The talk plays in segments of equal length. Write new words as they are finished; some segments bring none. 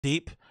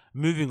deep,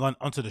 moving on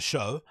onto the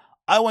show,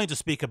 I wanted to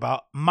speak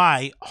about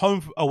my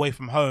home away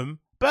from home,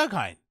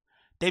 Berghain.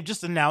 They've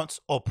just announced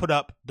or put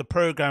up the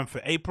program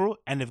for April,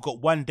 and they've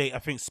got one date I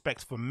think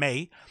specs for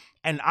May.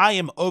 And I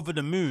am over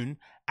the moon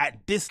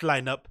at this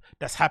lineup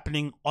that's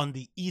happening on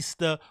the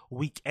Easter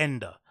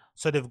weekender.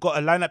 So they've got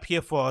a lineup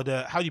here for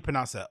the, how do you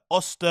pronounce it?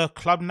 Oster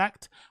Club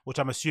Night, which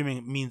I'm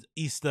assuming means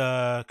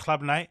Easter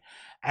Club Night.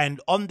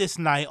 And on this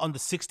night, on the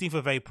 16th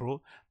of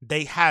April,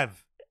 they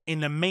have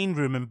in the main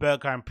room in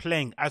Bergheim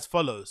playing as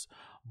follows: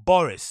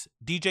 Boris,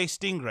 DJ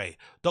Stingray,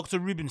 Dr.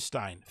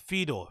 Rubenstein,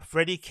 Fedor,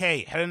 Freddie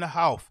K, Helena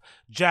Hauff,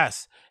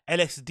 Jazz,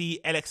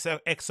 LXD,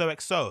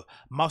 LXOXO,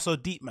 Marcel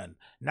Dietman,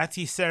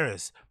 Natty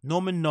Seres,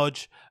 Norman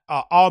Nodge,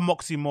 R.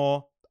 Moxie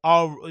Moore,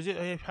 R. Is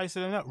it, how you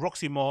say that?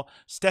 Roxy Moore,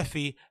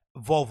 Steffi,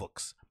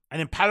 Volvox.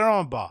 And in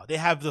Panorama Bar, they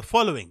have the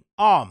following: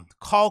 Armed,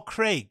 Carl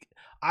Craig,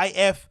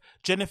 IF,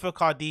 Jennifer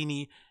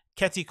Cardini,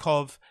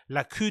 Ketikov,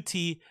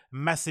 Lacuti,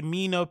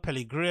 Massimino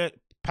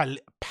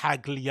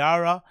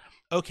Pagliara,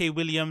 OK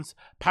Williams,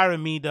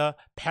 Paramida,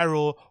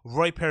 Peril,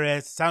 Roy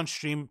Perez,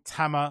 Soundstream,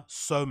 Tama,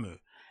 Somu.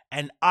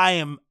 And I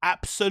am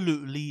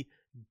absolutely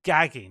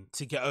gagging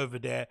to get over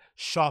there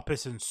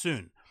sharpest and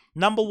soon.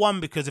 Number one,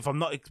 because if I'm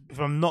not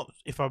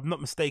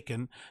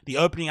mistaken, the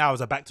opening hours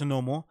are back to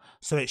normal,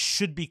 so it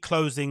should be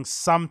closing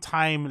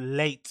sometime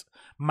late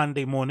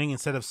Monday morning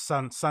instead of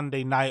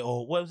Sunday night,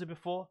 or what was it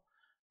before?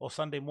 Or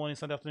Sunday morning,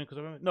 Sunday afternoon, because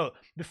I remember, no,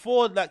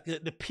 before like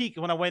the peak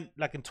when I went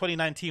like in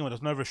 2019 when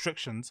there's no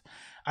restrictions,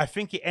 I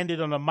think it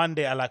ended on a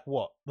Monday at like,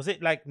 what was it,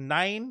 like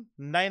 9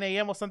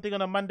 a.m. or something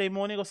on a Monday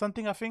morning or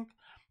something. I think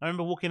I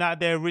remember walking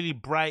out there really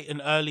bright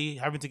and early,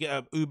 having to get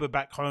an Uber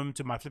back home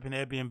to my flipping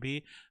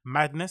Airbnb.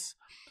 Madness.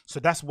 So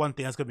that's one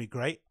thing that's gonna be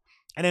great.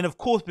 And then of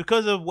course,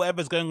 because of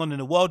whatever's going on in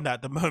the world now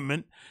at the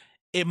moment,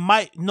 it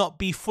might not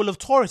be full of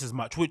tourists as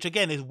much, which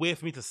again is weird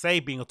for me to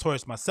say being a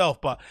tourist myself,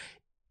 but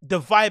the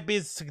vibe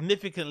is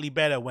significantly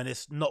better when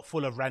it's not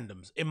full of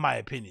randoms, in my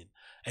opinion.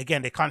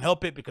 Again, they can't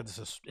help it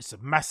because it's a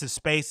massive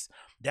space.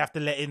 They have to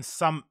let in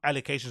some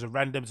allocations of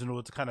randoms in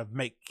order to kind of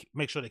make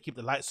sure they keep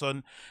the lights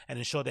on and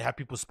ensure they have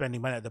people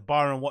spending money at the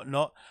bar and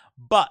whatnot.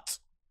 But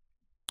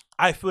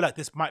I feel like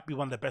this might be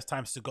one of the best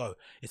times to go,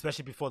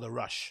 especially before the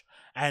rush.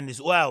 And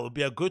as well, it'll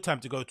be a good time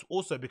to go to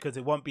also because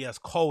it won't be as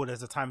cold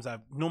as the times I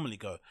normally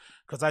go.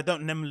 Because I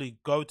don't normally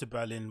go to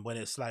Berlin when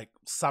it's like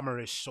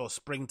summerish or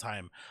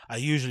springtime. I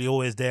usually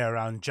always there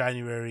around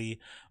January,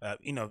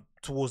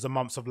 towards the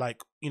months of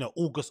like,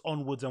 August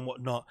onwards and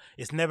whatnot.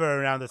 It's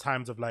never around the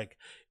times of like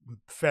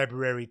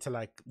February to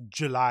like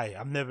July.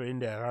 I'm never in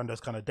there around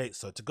those kind of dates.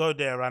 So to go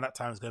there around that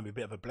time is going to be a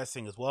bit of a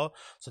blessing as well.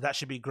 So that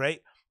should be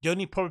great. The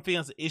only problem thing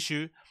as an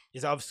issue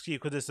is obviously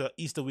because it's an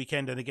Easter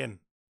weekend, and again,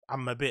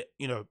 I'm a bit,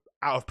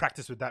 out of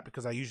practice with that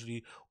because I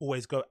usually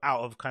always go out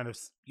of kind of,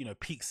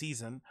 peak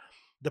season.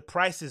 The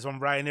prices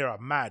on Ryanair are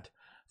mad.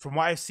 From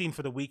what I've seen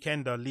for the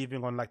weekend,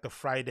 leaving on like the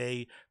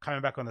Friday,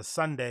 coming back on a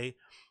Sunday,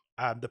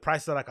 the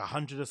prices are like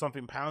 100 or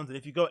something pounds. And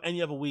if you go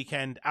any other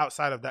weekend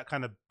outside of that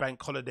kind of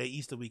bank holiday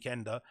Easter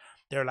weekender,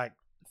 they're like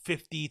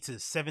 50 to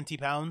 70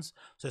 pounds.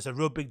 So it's a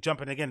real big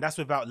jump. And again, that's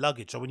without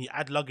luggage. So when you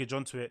add luggage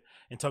onto it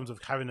in terms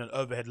of having an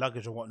overhead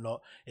luggage or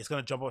whatnot, it's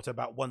going to jump up to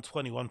about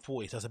 120,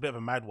 140. So it's a bit of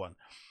a mad one.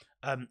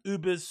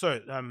 Airbnbs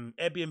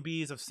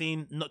I've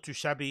seen, not too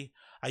shabby.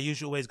 I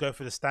usually always go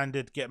for the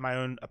standard, get my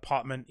own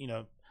apartment.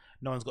 No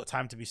one's got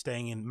time to be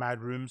staying in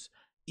mad rooms,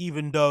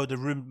 even though the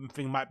room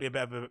thing might be a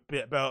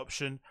bit better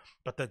option.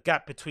 But the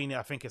gap between it,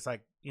 I think it's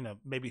like,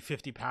 maybe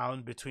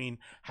 £50 between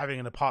having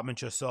an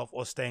apartment yourself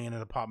or staying in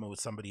an apartment with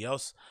somebody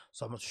else.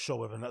 So I'm not sure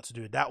whether or not to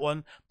do that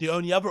one. The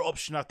only other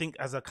option, I think,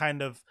 as a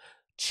kind of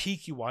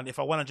cheeky one, if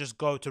I want to just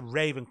go to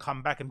rave and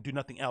come back and do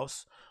nothing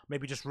else,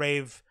 maybe just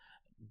rave,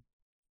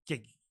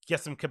 get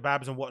some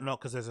kebabs and whatnot,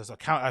 because there's this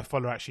account I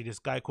follow, actually, this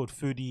guy called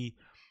Foodie,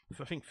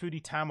 I think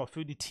Foodie Tam or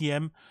Foodie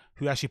TM,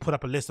 who actually put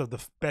up a list of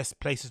the best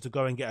places to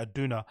go and get a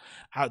doner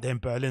out there in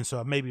Berlin.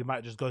 So maybe it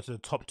might just go to the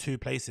top 2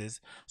 places.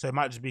 So it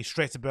might just be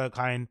straight to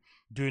Berghain,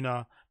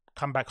 doner,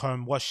 come back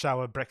home, wash,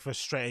 shower,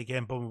 breakfast, straight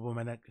again, boom, boom, boom,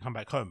 and then come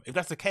back home. If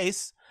that's the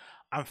case,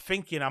 I'm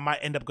thinking I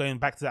might end up going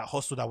back to that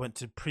hostel that I went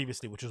to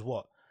previously, which was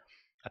what?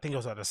 I think it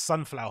was like the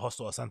Sunflower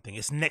Hostel or something.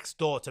 It's next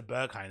door to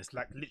Berghain. It's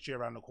like literally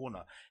around the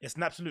corner. It's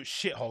an absolute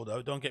shithole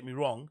though, don't get me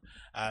wrong,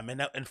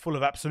 and full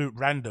of absolute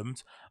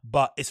randoms,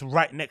 but it's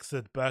right next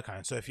to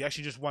Berghain. So if you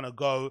actually just want to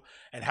go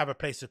and have a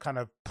place to kind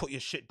of put your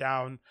shit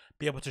down,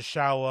 be able to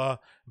shower,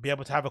 be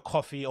able to have a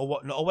coffee or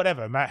whatnot, or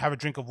whatever, might have a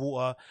drink of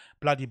water,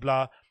 bloody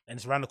blah, and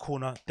it's around the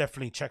corner,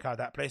 definitely check out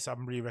that place. I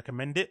really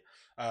recommend it.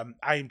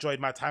 I enjoyed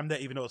my time there,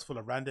 even though it was full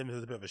of randoms. It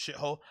was a bit of a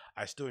shithole.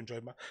 I still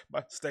enjoyed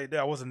my stay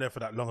there. I wasn't there for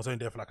that long. I was only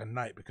there for like a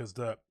night because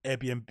the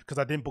Airbnb, because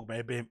I didn't book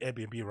my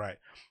Airbnb right.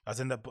 I was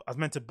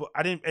meant to book.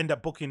 I didn't end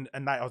up booking a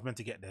night I was meant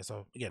to get there.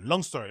 So again,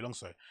 long story.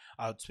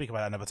 I'll speak about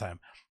that another time.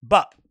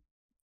 But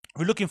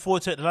we're looking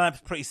forward to it. The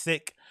lineup's pretty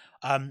sick.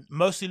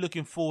 Mostly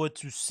looking forward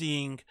to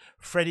seeing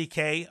Freddie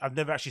K. I've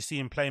never actually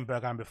seen him play in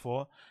Berghain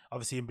before.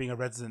 Obviously, him being a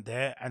resident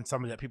there, and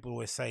somebody that people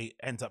always say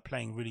ends up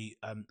playing really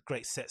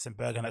great sets in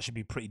Berghain. That should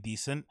be pretty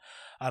decent.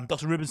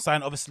 Dr.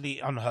 Rubenstein,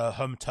 obviously on her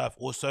home turf,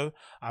 also.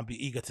 I'll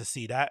be eager to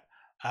see that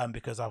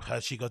because I've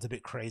heard she goes a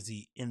bit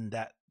crazy in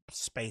that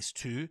space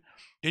too.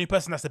 The only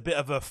person that's a bit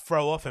of a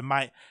throw off and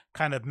might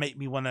kind of make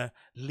me want to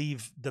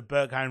leave the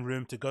Berghain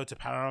room to go to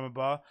Panorama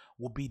Bar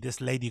will be this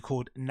lady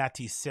called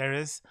Natty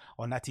Sears,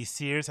 or Natty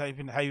Sears, how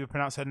you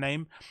pronounce her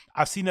name.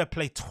 I've seen her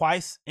play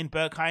twice in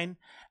Berghain,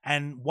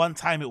 and one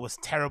time it was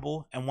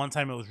terrible and one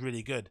time it was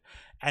really good.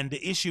 And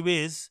the issue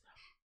is,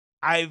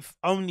 I've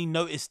only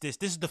noticed this.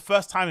 This is the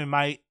first time in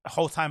my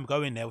whole time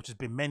going there, which has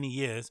been many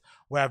years,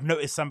 where I've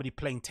noticed somebody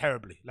playing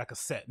terribly, like a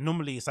set.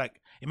 Normally, it's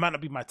like, it might not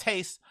be my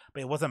taste,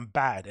 but it wasn't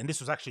bad. And this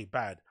was actually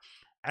bad.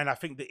 And I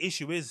think the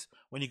issue is,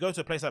 when you go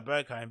to a place like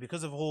Berghain,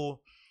 because of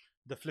all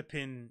the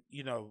flipping,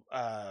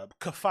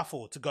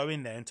 kerfuffle to go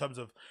in there, in terms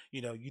of,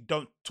 you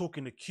don't talk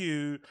in the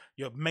queue,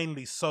 you're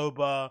mainly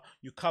sober,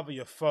 you cover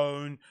your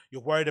phone,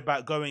 you're worried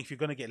about going, if you're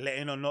going to get let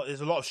in or not. There's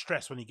a lot of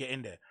stress when you get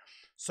in there.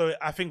 So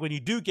I think when you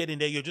do get in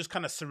there, you're just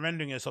kind of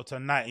surrendering yourself to a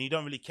night, and you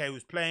don't really care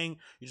who's playing.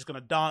 You're just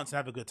going to dance and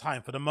have a good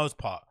time for the most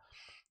part.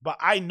 But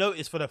I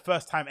noticed for the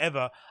first time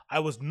ever, I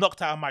was knocked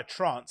out of my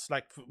trance.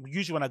 Like,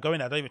 usually when I go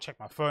in, I don't even check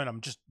my phone.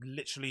 I'm just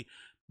literally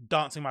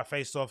dancing my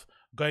face off,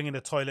 going in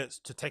the toilets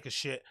to take a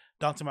shit,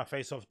 dancing my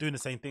face off, doing the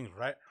same things,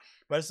 right?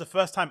 But it's the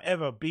first time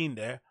ever being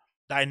there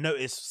that I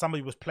noticed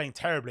somebody was playing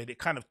terribly. It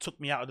kind of took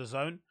me out of the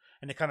zone.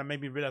 And it kind of made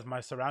me realize my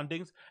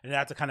surroundings. And then I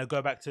had to kind of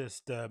go back to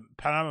the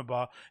Panorama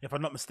Bar. If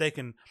I'm not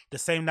mistaken, the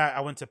same night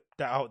I went to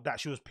that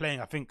she was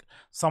playing, I think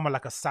someone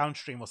like a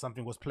Soundstream or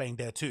something was playing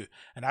there too.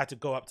 And I had to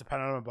go up to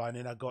Panorama Bar, and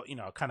then I got,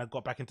 I kind of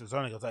got back into the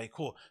zone. I was like,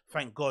 cool,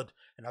 thank God.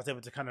 And I was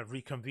able to kind of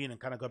reconvene and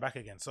kind of go back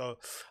again. So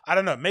I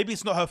don't know. Maybe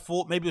it's not her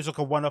fault. Maybe it was like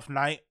a one-off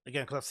night.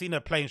 Again, because I've seen her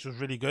play and she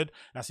was really good.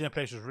 And I've seen her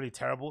play and she was really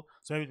terrible.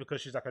 So maybe it's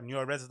because she's like a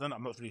newer resident.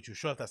 I'm not really too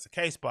sure if that's the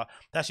case. But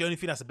that's the only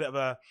thing that's a bit of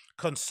a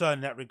concern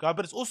in that regard.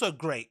 But it's also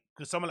great,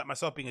 because someone like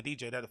myself being a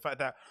DJ, that the fact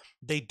that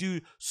they do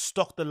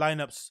stock the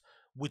lineups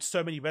with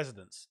so many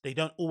residents, they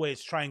don't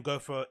always try and go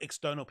for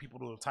external people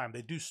all the time.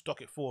 They do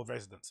stock it for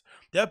residents.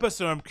 The other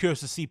person I'm curious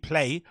to see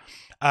play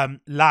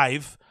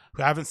live,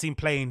 who I haven't seen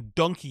play in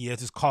donkey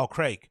years, is Carl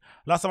Craig.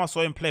 Last time I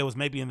saw him play was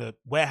maybe in the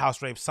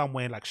warehouse rave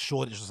somewhere in like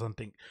Shoreditch or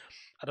something.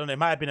 I don't know, it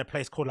might have been a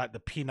place called like the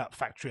Peanut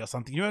Factory or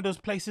something. You know those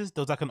places?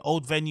 There was like an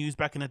old venues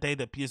back in the day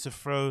that used to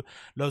throw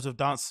loads of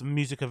dance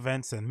music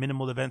events and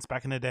minimal events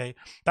back in the day.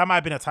 That might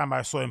have been a time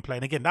I saw him play.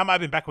 And again, that might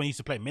have been back when he used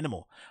to play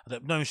minimal.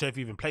 I'm not even sure if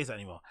he even plays that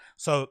anymore.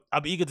 So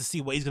I'll be eager to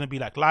see what he's going to be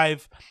like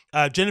live.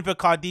 Jennifer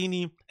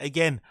Cardini,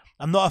 again,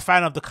 I'm not a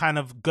fan of the kind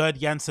of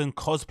Gerd Jansen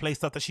cosplay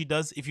stuff that she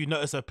does. If you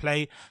notice her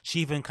play, she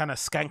even kind of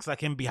skanks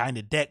like him behind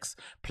the decks,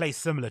 plays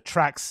similar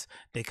tracks.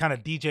 They kind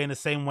of DJ in the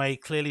same way.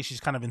 Clearly, she's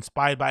kind of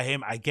inspired by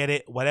him. I get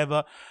it,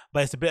 whatever.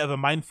 But it's a bit of a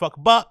mindfuck.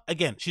 But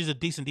again, she's a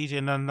decent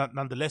DJ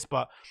nonetheless.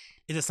 But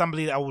is it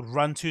somebody that I would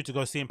run to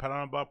go see in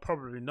Panorama Bar?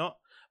 Probably not.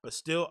 But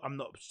still, I'm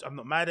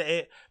not mad at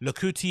it.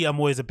 Lakuti, I'm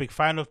always a big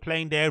fan of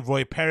playing there.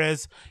 Roy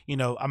Perez,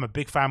 I'm a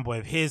big fanboy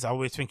of his. I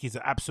always think he's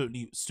an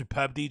absolutely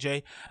superb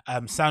DJ.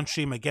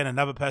 Soundstream, again,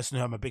 another person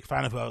who I'm a big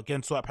fan of, who I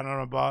again saw at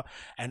Panorama Bar.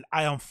 And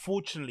I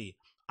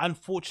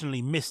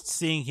unfortunately missed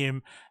seeing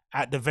him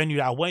at the venue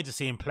that I wanted to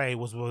see him play,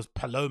 was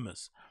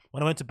Palomas.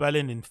 When I went to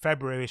Berlin in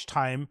February-ish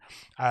time,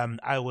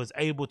 I was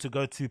able to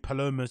go to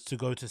Palomas to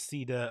go to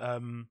see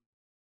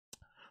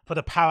for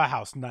the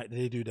Powerhouse night that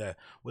they do there,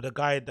 with a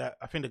guy that,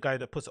 I think the guy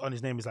that puts it on,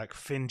 his name is like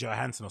Finn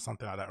Johansson or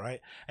something like that, right?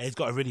 And he's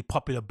got a really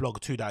popular blog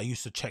too that I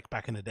used to check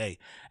back in the day.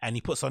 And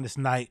he puts on this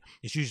night,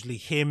 it's usually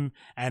him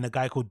and a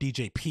guy called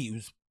DJ Pete,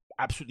 who's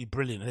absolutely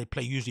brilliant. And they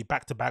play usually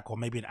back to back or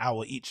maybe an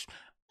hour each,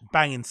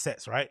 banging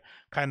sets, right?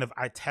 Kind of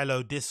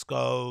Italo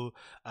disco,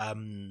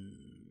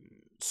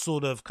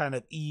 sort of kind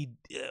of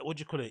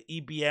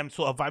EBM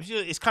sort of vibes.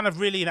 It's kind of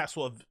really in that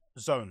sort of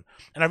zone.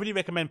 And I really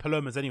recommend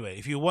Palomas anyway.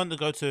 If you want to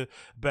go to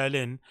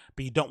Berlin,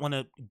 but you don't want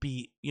to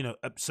be,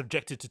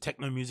 subjected to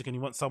techno music, and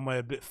you want somewhere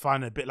a bit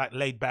fun, a bit like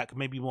laid back,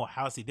 maybe more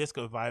housey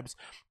disco vibes,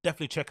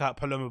 definitely check out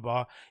Paloma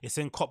Bar. It's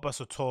in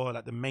Cottbusser,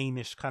 like the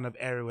mainish kind of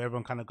area where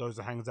everyone kind of goes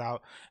and hangs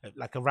out,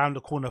 like around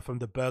the corner from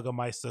the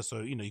Burgermeister.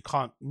 So, you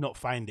can't not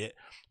find it.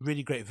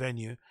 Really great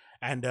venue.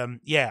 And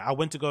I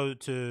went to go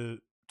to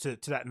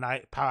that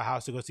night,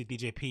 Powerhouse, to go see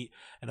DJ Pete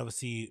and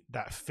obviously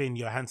that Finn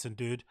Johansson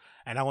dude.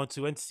 And I went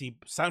to see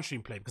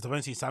Soundstream play, because I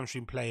went to see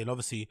Soundstream play, and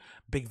obviously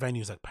big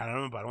venues like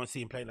Panorama Bar, I want to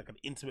see him play like an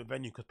intimate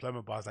venue, because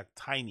Panorama Bar is like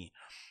tiny.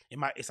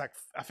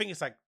 I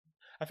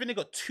think they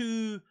got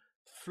 2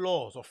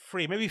 floors or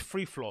 3, maybe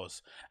 3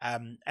 floors.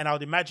 And I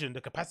would imagine the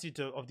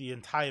capacity of the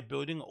entire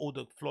building, all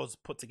the floors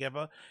put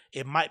together,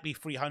 it might be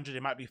 300,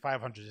 it might be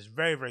 500. It's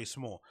very, very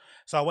small.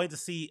 So I went to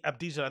see a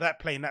DJ like that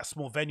play in that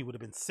small venue would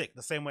have been sick.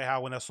 The same way how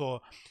when I saw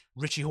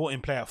Richie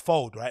Hawtin play at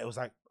Fold, right? It was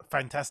like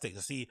fantastic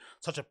to see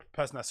such a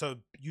person that's so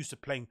used to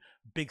playing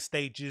big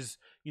stages,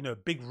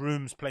 big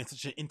rooms, playing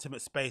such an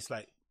intimate space,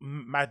 like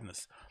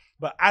madness.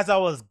 But as I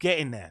was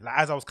getting there, like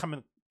as I was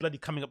coming bloody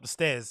coming up the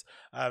stairs,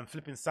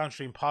 flipping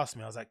Soundstream past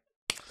me. I was like,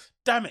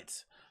 damn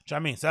it. Do you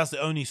know what I mean? So that's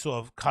the only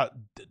sort of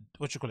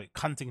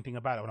cunting thing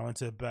about it when I went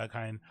to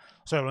Berghain.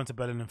 Sorry, I went to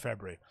Berlin in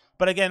February.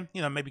 But again,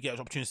 you know, maybe get an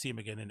opportunity to see him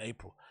again in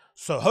April.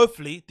 So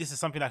hopefully this is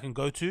something I can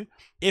go to.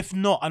 If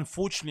not,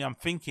 unfortunately, I'm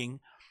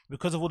thinking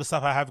because of all the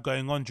stuff I have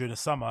going on during the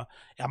summer,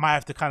 I might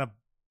have to kind of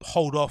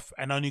hold off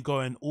and only go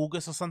in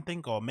August or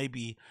something, or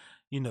maybe,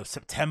 you know,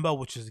 September,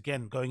 which is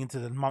again going into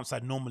the months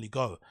I'd normally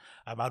go.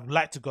 I'd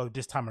like to go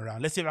this time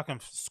around. Let's see if I can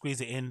squeeze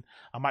it in.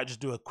 I might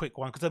just do a quick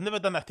one because I've never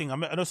done that thing. I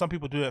know some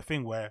people do a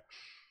thing where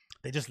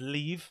they just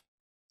leave,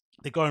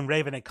 they go and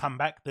rave and they come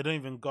back. They don't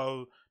even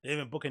go, they don't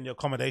even book in the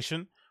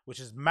accommodation, which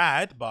is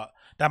mad, but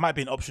that might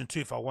be an option too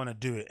if I want to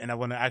do it and I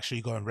want to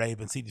actually go and rave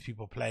and see these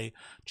people play.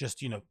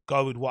 Just, you know,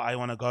 go with what I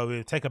want to go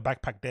with, take a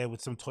backpack there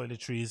with some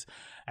toiletries,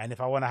 and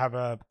if I want to have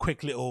a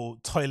quick little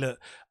toilet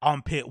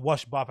armpit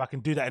wash bath, I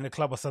can do that in a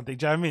club or something.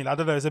 Do you know what I mean? I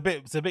don't know,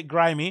 it's a bit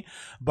grimy,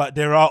 but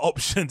there are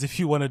options if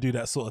you want to do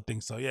that sort of thing.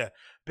 So yeah,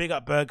 big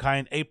up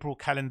Berghain. April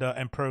calendar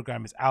and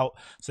program is out,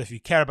 so if you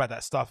care about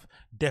that stuff,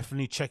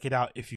 definitely check it out if you